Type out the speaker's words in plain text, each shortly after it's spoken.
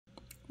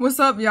What's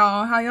up,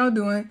 y'all? How y'all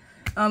doing?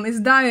 It's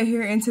Daya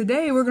here, and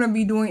today we're gonna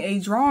be doing a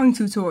drawing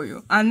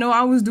tutorial. I know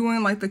I was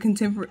doing like the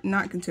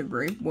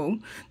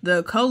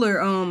the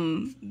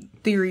color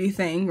theory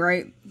thing,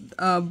 right?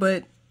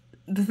 But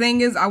the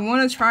thing is, I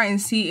want to try and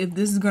see if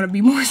this is gonna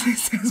be more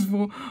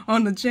successful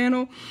on the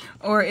channel,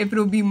 or if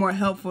it'll be more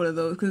helpful to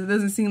those, because it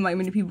doesn't seem like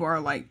many people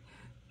are like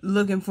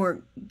looking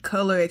for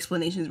color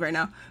explanations right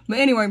now. But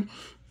anyway.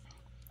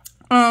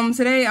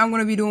 Today I'm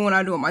going to be doing what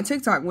I do on my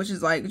TikTok, which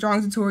is like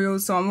drawing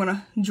tutorials. So I'm going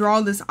to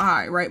draw this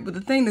eye, right? But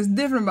the thing that's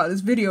different about this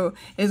video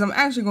is I'm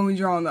actually going to be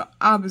drawing the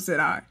opposite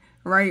eye,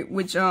 right?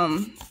 Which,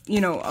 you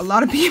know, a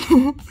lot of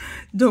people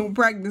don't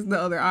practice the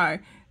other eye.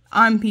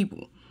 I'm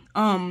people.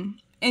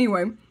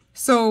 Anyway,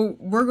 so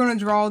we're going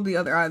to draw the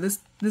other eye. This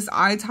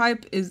eye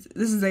type this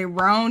is a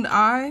round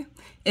eye.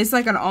 It's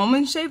like an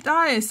almond shaped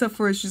eye, except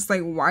for it's just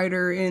like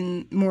wider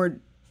and more,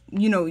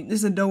 you know,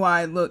 it's a doe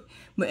eye look.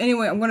 But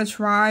anyway, I'm going to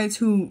try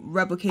to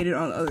replicate it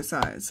on the other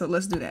side. So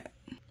let's do that.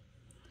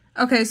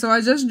 Okay, so I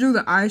just drew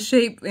the eye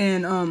shape,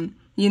 and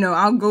you know,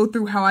 I'll go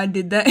through how I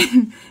did that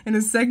in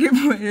a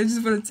second, but I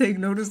just want to take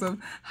notice of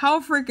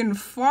how freaking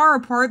far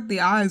apart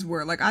the eyes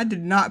were. Like, I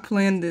did not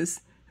plan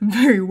this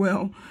very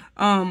well.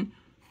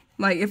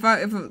 Like if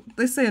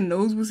let's say a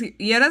nose was here,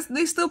 yeah,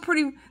 they still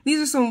pretty, these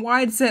are some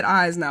wide set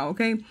eyes now,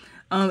 okay?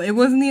 It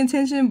wasn't the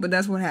intention, but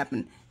that's what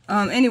happened.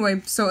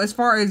 Anyway, so as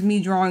far as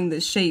me drawing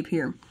this shape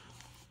here,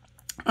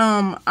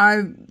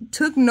 I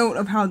took note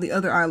of how the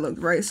other eye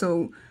looked, right?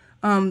 So,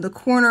 the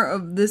corner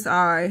of this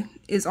eye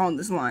is on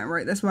this line,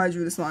 right? That's why I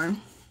drew this line.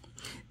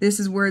 This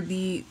is where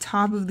the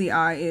top of the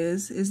eye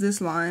is this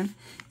line.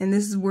 And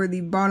this is where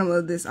the bottom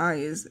of this eye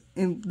is,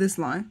 in this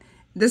line.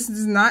 This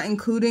is not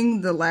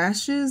including the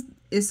lashes.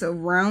 It's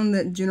around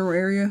that general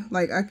area.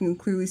 Like, I can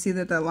clearly see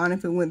that that line,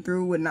 if it went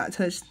through, would not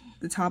touch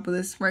the top of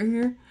this right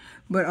here.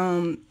 But,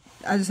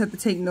 I just have to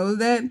take note of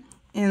that and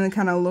then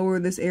kind of lower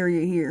this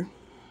area here.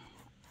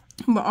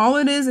 But all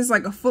it is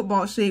like a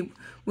football shape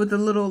with a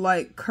little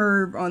like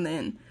curve on the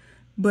end.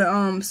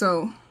 But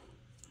so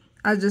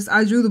I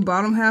drew the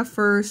bottom half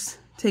first,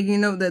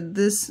 taking note that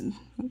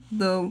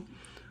the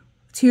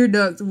tear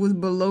duct was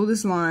below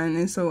this line,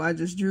 and so I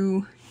just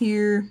drew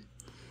here,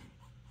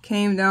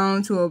 came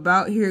down to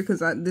about here, because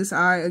this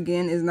eye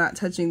again is not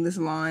touching this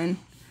line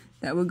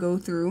that would go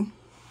through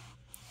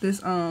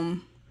this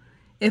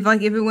if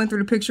it went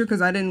through the picture,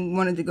 because I didn't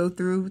want it to go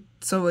through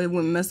so it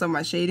wouldn't mess up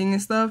my shading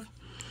and stuff.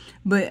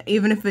 But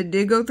even if it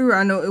did go through,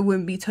 I know it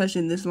wouldn't be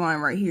touching this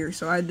line right here.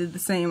 So I did the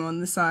same on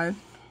this side.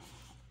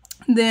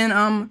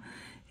 Then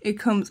it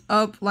comes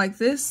up like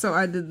this. So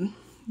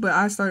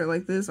I started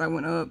like this. I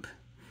went up.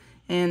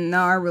 And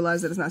now I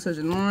realize that it's not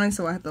touching the line,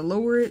 so I have to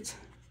lower it.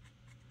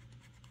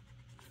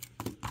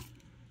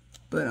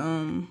 But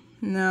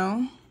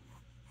now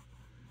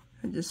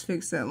I just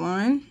fixed that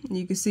line.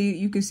 You can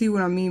see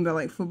what I mean by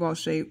like football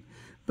shape.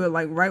 But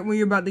like right when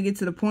you're about to get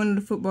to the point of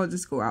the football,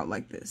 just go out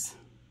like this.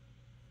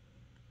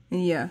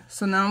 And yeah,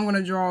 so now I'm going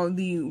to draw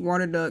the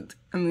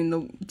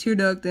the tear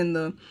duct and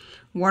the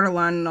water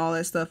line and all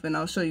that stuff, and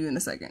I'll show you in a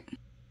second.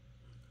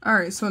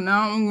 Alright, so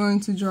now I'm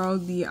going to draw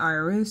the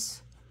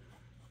iris,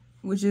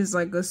 which is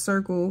like a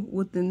circle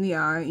within the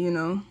eye, you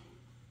know.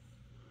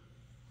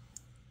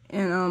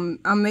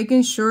 And I'm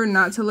making sure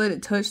not to let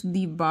it touch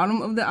the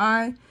bottom of the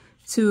eye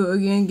to,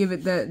 again, give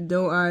it that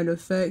doe-eyed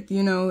effect,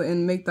 you know,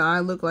 and make the eye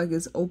look like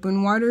it's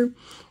open wider.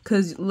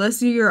 Because let's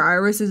say your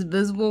iris is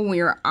visible when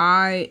your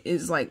eye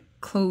is like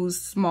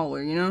closed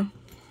smaller, you know.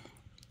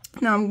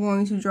 Now I'm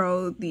going to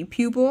draw the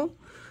pupil,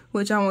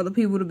 which I want the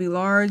pupil to be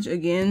large,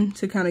 again,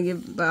 to kind of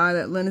give the eye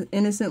that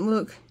innocent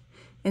look.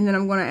 And then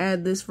I'm going to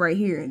add this right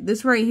here.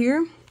 This right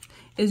here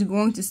is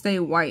going to stay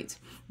white.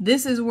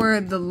 This is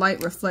where the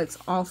light reflects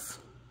off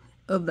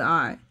of the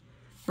eye,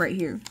 right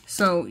here.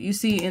 So you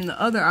see in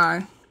the other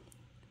eye,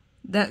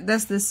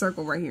 that's this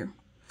circle right here.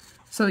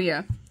 So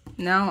yeah,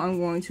 now I'm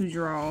going to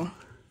draw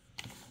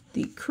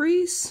the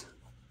crease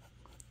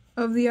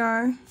of the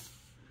eye,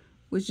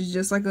 which is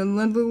just like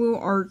another little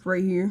arc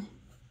right here.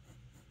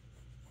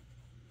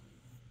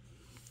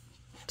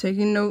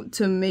 Taking note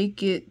to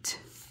make it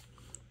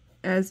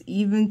as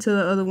even to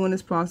the other one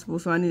as possible,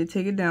 so I need to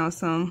take it down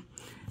some.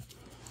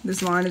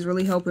 This line is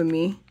really helping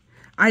me.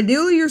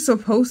 Ideally, you're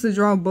supposed to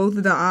draw both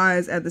of the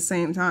eyes at the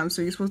same time,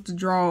 so you're supposed to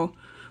draw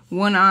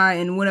one eye,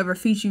 and whatever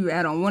feature you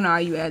add on one eye,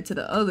 you add to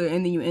the other,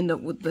 and then you end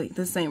up with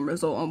the same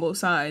result on both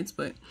sides.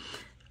 But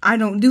I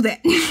don't do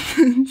that.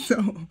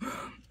 So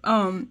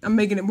I'm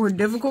making it more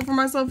difficult for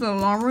myself in the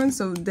long run.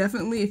 So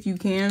definitely, if you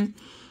can,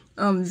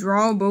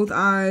 draw both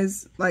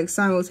eyes like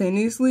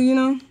simultaneously, you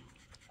know.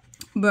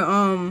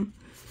 But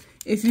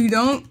if you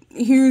don't,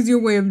 here's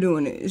your way of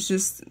doing it. It's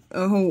just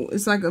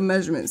it's like a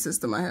measurement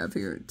system I have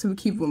here to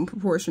keep them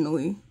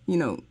proportionally, you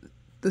know,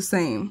 the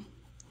same.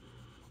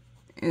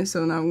 And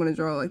so now I'm going to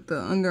draw like the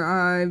under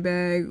eye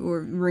bag or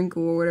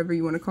wrinkle or whatever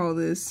you want to call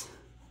this.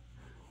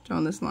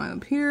 Drawing this line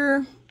up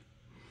here.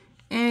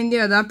 And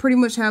yeah, I pretty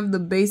much have the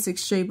basic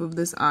shape of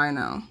this eye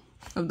now,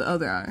 of the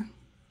other eye.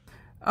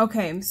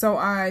 Okay, so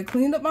I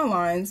cleaned up my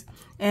lines,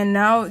 and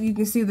now you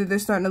can see that they're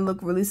starting to look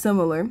really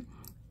similar.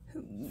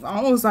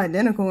 almost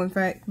identical, in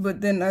fact,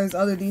 but then there's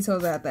other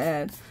details I have to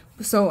add.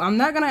 So I'm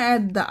not going to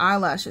add the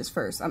eyelashes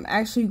first. I'm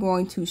actually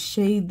going to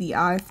shade the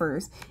eye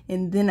first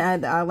and then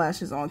add the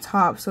eyelashes on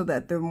top so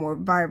that they're more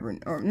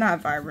vibrant, or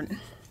not vibrant,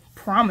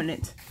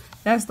 prominent.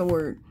 That's the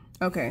word.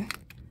 Okay,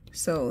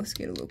 so let's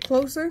get a little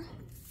closer.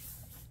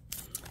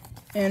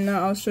 And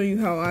now I'll show you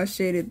how I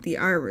shaded the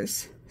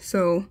iris.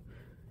 So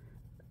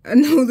I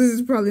know this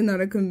is probably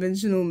not a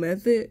conventional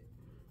method,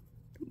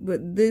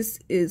 but this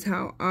is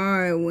how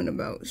I went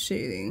about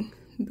shading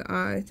the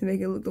eye to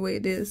make it look the way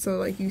it did. So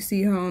like you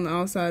see how on the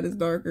outside is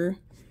darker.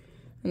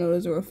 I know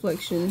there's a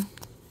reflection,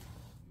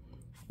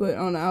 but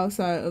on the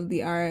outside of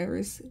the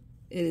iris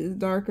it is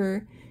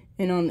darker,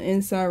 and on the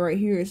inside right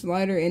here it's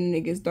lighter, and then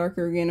it gets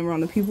darker again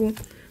around the pupil.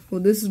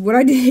 Well, this is what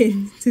I did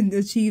to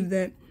achieve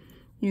that,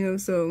 you know.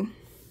 So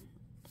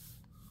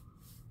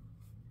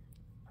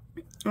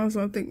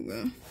also I think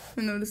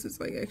I know this is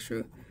like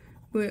extra,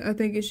 but I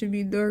think it should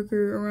be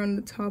darker around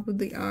the top of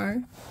the eye.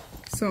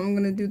 So I'm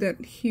gonna do that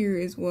here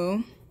as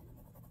well.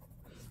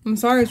 I'm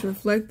sorry it's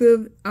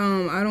reflective.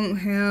 I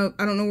don't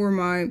know where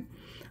my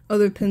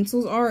other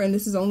pencils are, and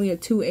this is only a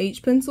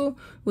 2H pencil,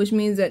 which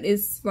means that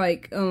it's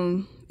like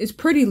it's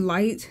pretty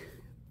light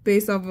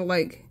based off of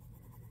like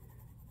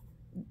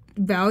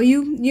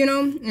value, you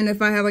know. And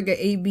if I had like an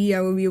 8B, I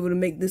would be able to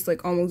make this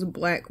like almost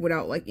black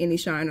without like any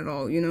shine at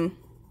all, you know.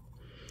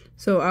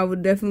 So I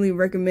would definitely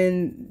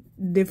recommend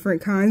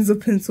different kinds of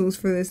pencils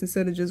for this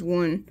instead of just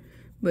one,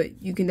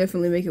 but you can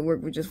definitely make it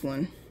work with just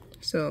one.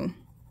 So,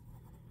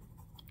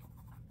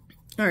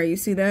 all right, you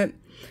see that?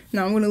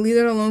 Now I'm going to leave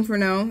that alone for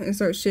now and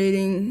start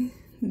shading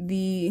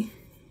the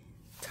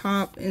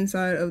top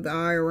inside of the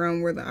eye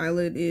around where the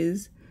eyelid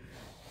is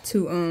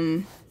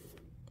to,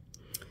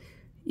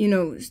 you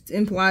know,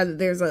 imply that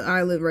there's an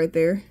eyelid right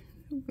there.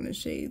 I'm going to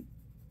shade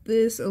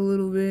this a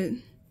little bit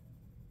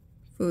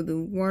for the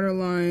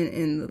waterline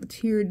and the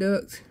tear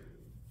duct.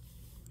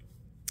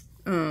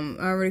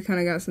 I already kind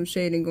of got some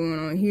shading going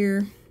on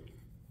here,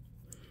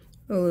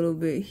 a little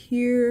bit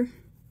here,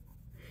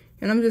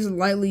 and I'm just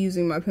lightly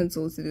using my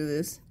pencil to do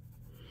this.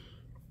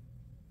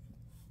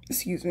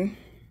 Excuse me.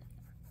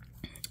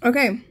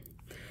 Okay,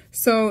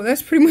 so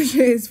that's pretty much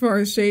it as far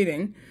as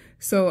shading.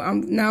 So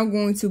I'm now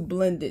going to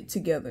blend it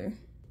together.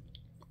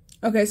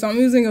 Okay, so I'm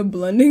using a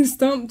blending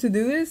stump to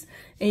do this,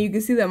 and you can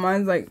see that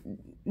mine's like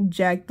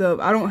jacked up.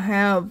 I don't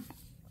have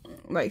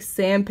like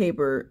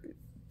sandpaper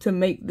to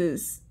make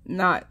this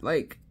not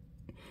like,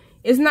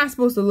 it's not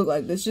supposed to look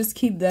like this. Just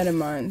keep that in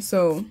mind.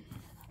 So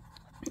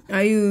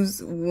I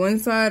use one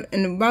side,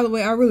 and by the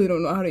way, I really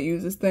don't know how to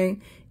use this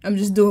thing. I'm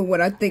just doing what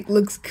I think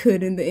looks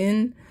good in the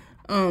end.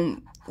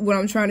 What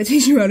I'm trying to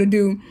teach you how to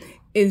do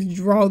is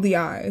draw the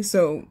eye.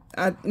 So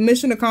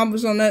mission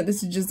accomplished on that.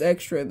 This is just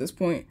extra at this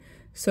point.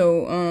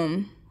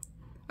 So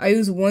I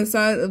use one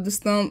side of the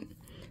stump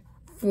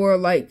for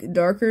like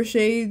darker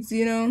shades,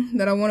 you know,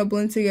 that I want to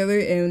blend together,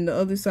 and the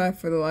other side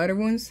for the lighter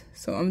ones.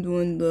 So I'm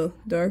doing the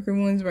darker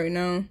ones right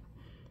now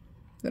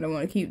that I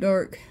want to keep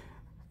dark.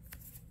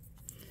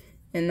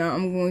 And now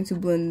I'm going to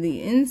blend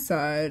the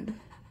inside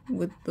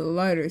with the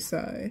lighter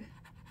side.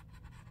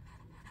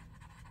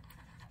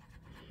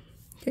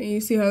 Okay, you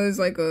see how there's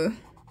like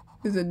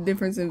there's a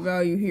difference in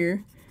value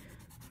here.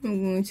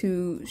 I'm going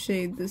to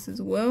shade this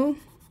as well.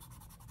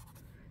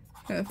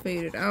 Kind of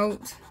fade it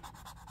out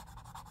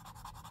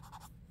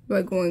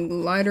by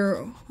going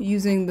lighter,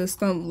 using the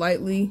stump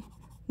lightly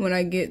when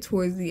I get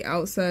towards the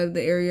outside of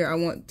the area I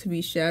want to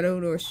be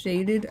shadowed or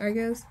shaded, I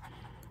guess.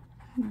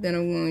 Then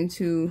I'm going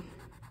to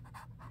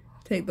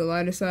take the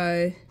lighter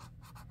side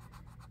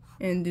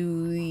and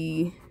do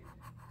the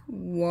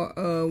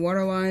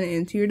waterline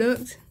and tear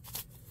duct.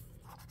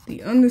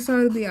 The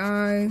underside of the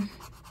eye.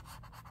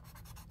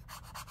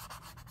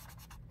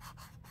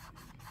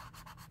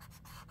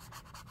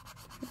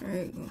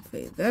 Alright, gonna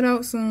fade that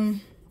out some.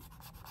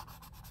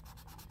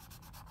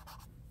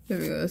 There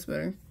we go, that's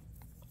better.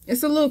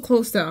 It's a little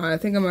close to the eye. I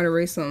think I might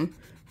erase some,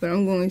 but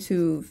I'm going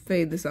to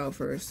fade this out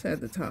first at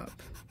the top.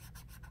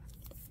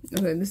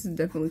 Okay, this is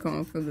definitely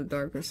calling for the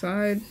darker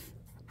side.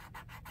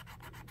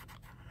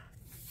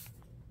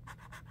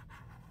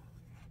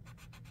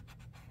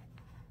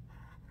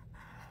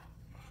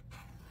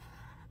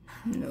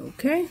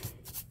 Okay,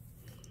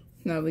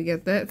 now we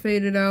got that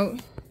faded out.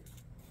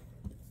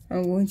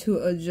 I'm going to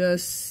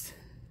adjust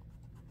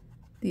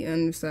the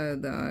underside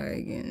of the eye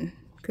again,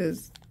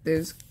 because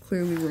there's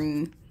clearly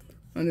room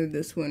under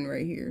this one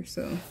right here.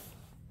 So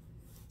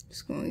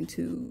just going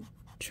to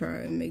try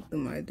and make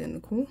them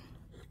identical.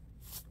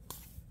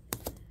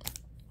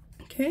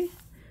 Okay,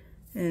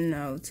 and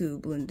now to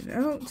blend it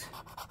out.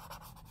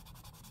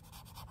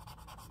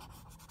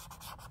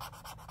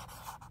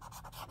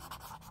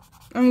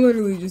 I'm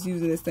literally just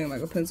using this thing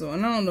like a pencil,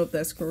 and I don't know if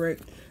that's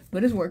correct,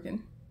 but it's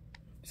working.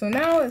 So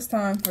now it's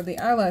time for the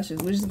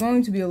eyelashes, which is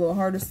going to be a little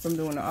harder since I'm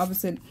doing the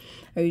opposite.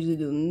 I usually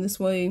do them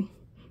this way.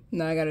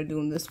 Now I gotta do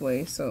them this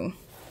way, so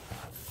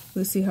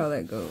let's see how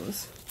that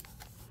goes.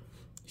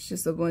 It's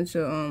just a bunch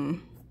of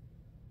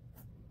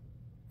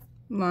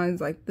lines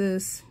like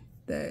this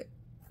that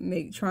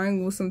make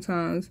triangles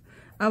sometimes.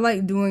 I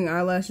like doing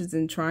eyelashes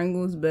in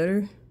triangles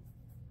better,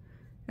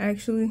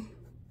 actually,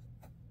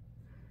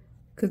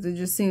 because it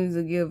just seems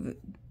to give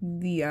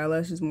the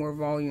eyelashes more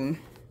volume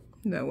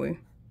that way.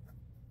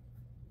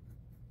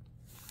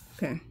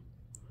 Okay,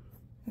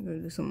 I'm gonna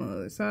do some on the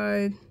other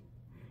side,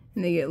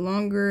 and they get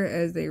longer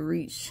as they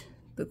reach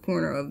the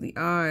corner of the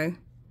eye.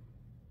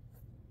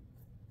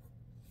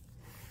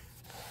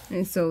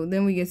 And so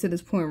then we get to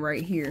this point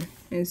right here,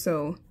 and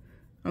so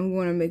I'm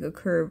going to make a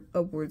curve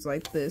upwards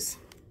like this.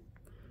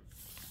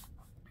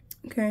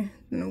 Okay,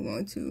 then I'm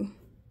going to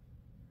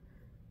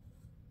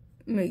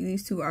make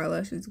these two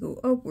eyelashes go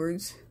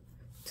upwards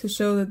to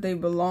show that they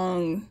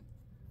belong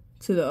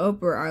to the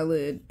upper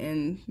eyelid,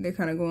 and they're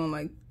kind of going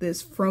like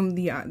this from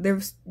the eye.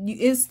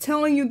 It's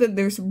telling you that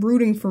there's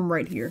rooting from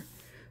right here.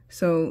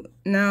 So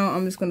now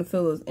I'm just going to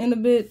fill those in a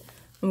bit.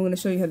 I'm going to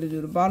show you how to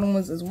do the bottom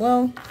ones as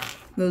well.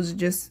 Those are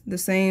just the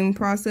same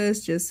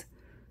process, just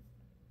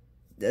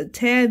a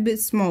tad bit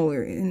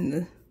smaller in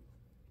the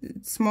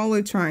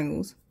smaller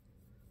triangles.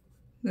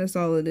 That's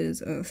all it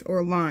is,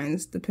 or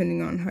lines,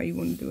 depending on how you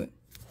want to do it.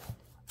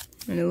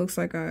 And it looks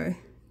like I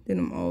did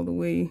them all the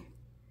way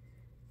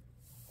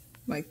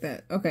like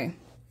that. Okay,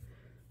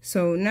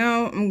 so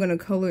now I'm gonna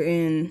color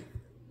in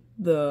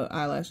the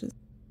eyelashes.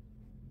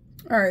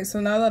 Alright,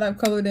 so now that I've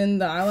colored in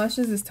the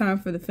eyelashes, it's time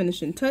for the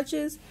finishing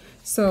touches.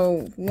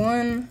 So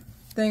one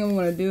thing I'm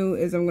gonna do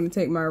is I'm gonna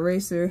take my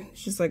eraser.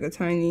 It's just like a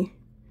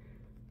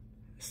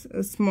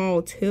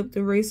small tipped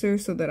eraser,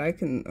 so that I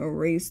can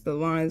erase the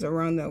lines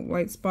around that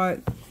white spot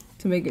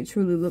to make it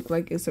truly look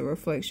like it's a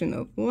reflection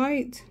of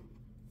light.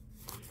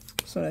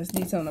 So that's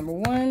detail number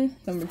one.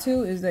 Number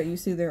two is that you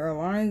see there are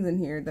lines in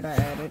here that I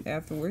added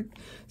afterward.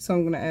 So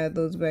I'm gonna add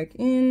those back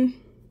in.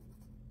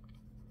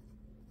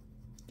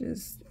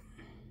 Just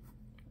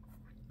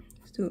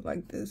do it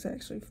like this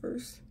actually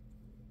first.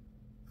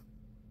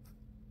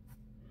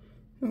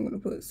 I'm gonna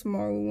put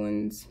smaller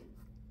ones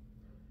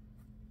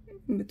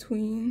in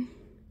between.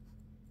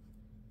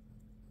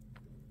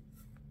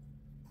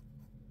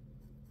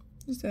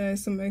 Just add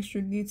some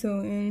extra detail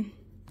in.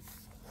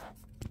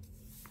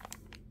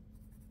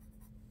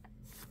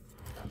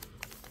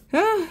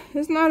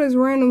 It's not as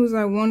random as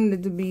I wanted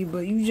it to be,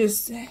 but you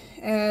just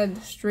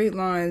add straight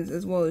lines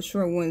as well as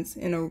short ones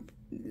in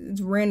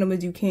as random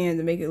as you can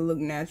to make it look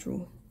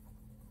natural.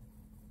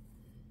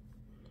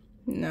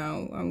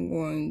 Now I'm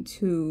going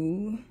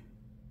to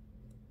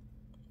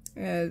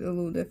add a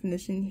little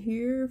definition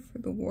here for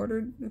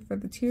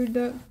the tear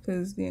duct,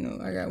 because you know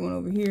I got one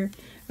over here.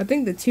 I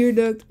think the tear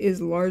duct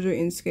is larger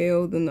in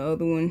scale than the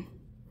other one,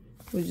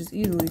 which is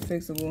easily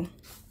fixable.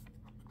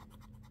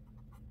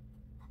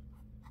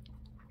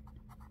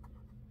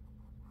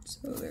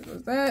 So there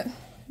goes that.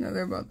 Now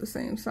they're about the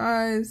same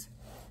size.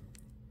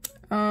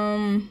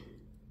 I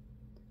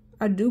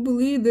do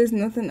believe there's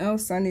nothing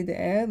else I need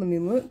to add. Let me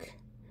look.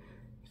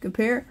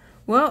 Compare.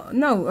 Well,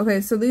 no.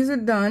 Okay, so these are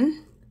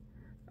done.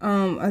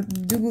 I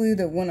do believe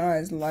that one eye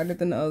is lighter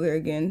than the other.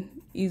 Again,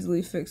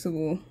 easily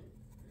fixable.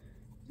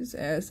 Just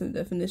add some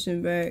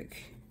definition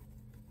back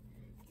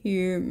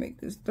here. Make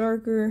this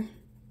darker.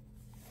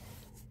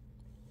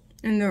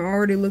 And they're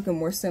already looking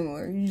more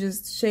similar. You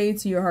just shade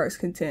to your heart's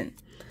content.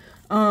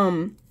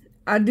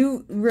 I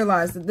do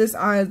realize that this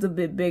eye is a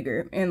bit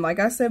bigger, and like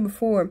I said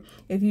before,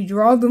 if you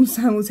draw them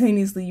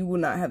simultaneously, you will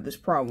not have this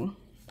problem.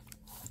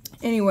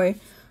 Anyway,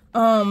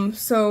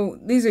 so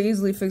these are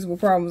easily fixable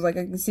problems. Like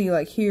I can see,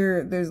 like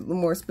here, there's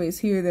more space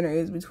here than there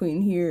is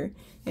between here,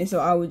 and so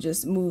I would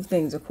just move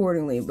things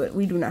accordingly, but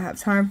we do not have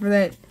time for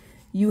that.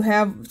 You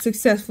have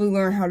successfully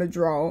learned how to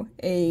draw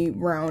a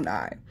round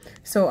eye.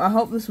 So I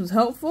hope this was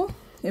helpful.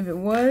 If it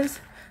was,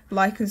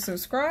 like and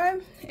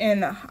subscribe,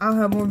 and I'll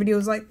have more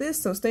videos like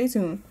this, so stay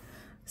tuned.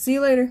 See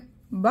you later.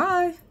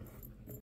 Bye.